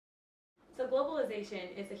So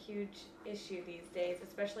globalization is a huge issue these days,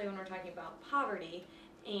 especially when we're talking about poverty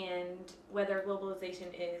and whether globalization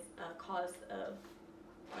is a cause of,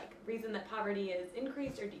 like, reason that poverty is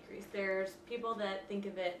increased or decreased. There's people that think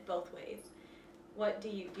of it both ways. What do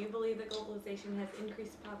you believe that globalization has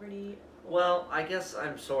increased poverty? Well, I guess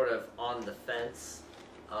I'm sort of on the fence.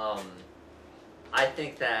 Um, I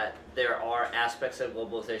think that there are aspects of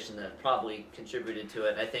globalization that have probably contributed to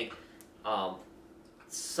it. I think um,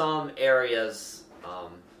 some areas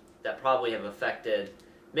that probably have affected,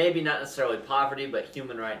 maybe not necessarily poverty, but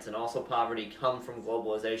human rights and also poverty come from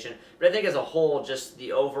globalization. But I think as a whole, just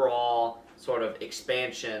the overall sort of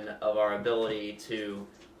expansion of our ability to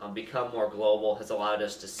become more global has allowed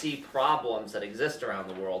us to see problems that exist around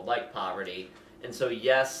the world, like poverty. And so,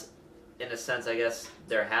 yes, in a sense, I guess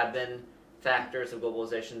there have been factors of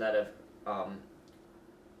globalization that have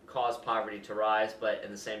caused poverty to rise, but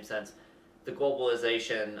in the same sense, the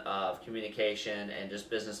globalization of communication and just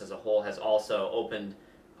business as a whole has also opened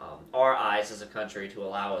our eyes as a country to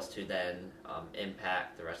allow us to then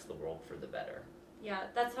impact the rest of the world for the better. Yeah,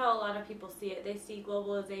 that's how a lot of people see it. They see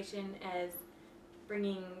globalization as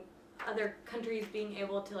bringing other countries being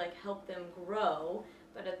able to, like, help them grow,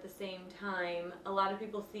 but at the same time, a lot of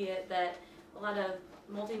people see it that a lot of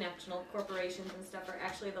multinational corporations and stuff are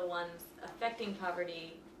actually the ones affecting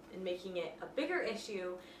poverty and making it a bigger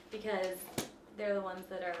issue because they're the ones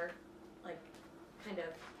that are, like, kind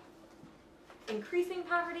of increasing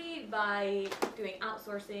poverty by doing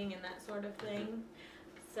outsourcing and that sort of thing.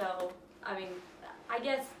 So, I mean, I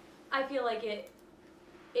guess I feel like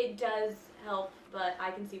it does help, but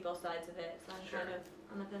I can see both sides of it, so I'm Sure. kind of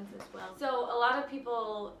on the fence as well. So a lot of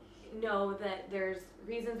people know that there's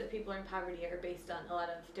reasons that people are in poverty are based on a lot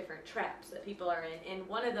of different traps that people are in, and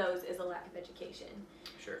one of those is a lack of education.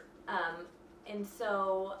 Sure. And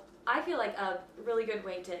so I feel like a really good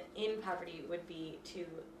way to end poverty would be to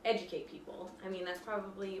educate people. I mean, that's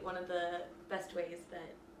probably one of the best ways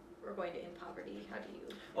that we're going to end poverty. How do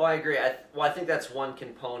you? Oh, I agree. I think that's one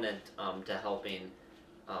component to helping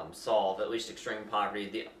solve at least extreme poverty.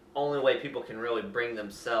 The only way people can really bring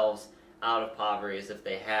themselves out of poverty is if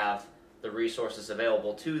they have the resources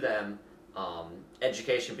available to them,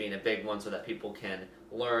 education being a big one, so that people can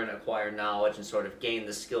learn, acquire knowledge, and sort of gain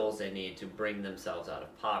the skills they need to bring themselves out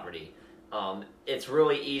of poverty. It's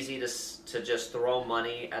really easy to just throw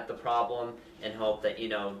money at the problem and hope that,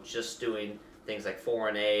 just doing things like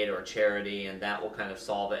foreign aid or charity and that will kind of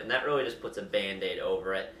solve it, and that really just puts a band-aid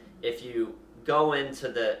over it. If you go into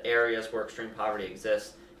the areas where extreme poverty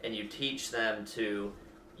exists and you teach them to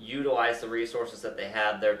utilize the resources that they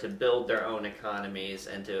have there to build their own economies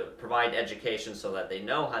and to provide education so that they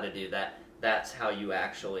know how to do that, that's how you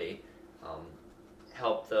actually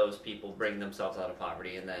help those people bring themselves out of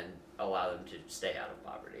poverty and then allow them to stay out of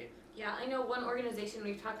poverty. Yeah, I know one organization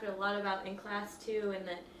we've talked a lot about in class too, and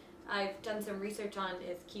that I've done some research on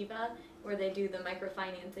is Kiva, where they do the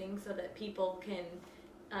microfinancing so that people can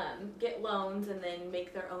get loans and then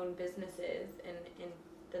make their own businesses, and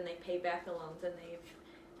then they pay back the loans, and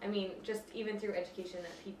just even through education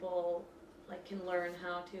that people, like, can learn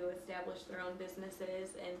how to establish their own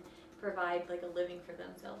businesses and provide, like, a living for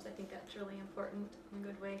themselves. I think that's really important and a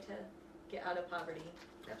good way to get out of poverty.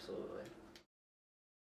 Absolutely.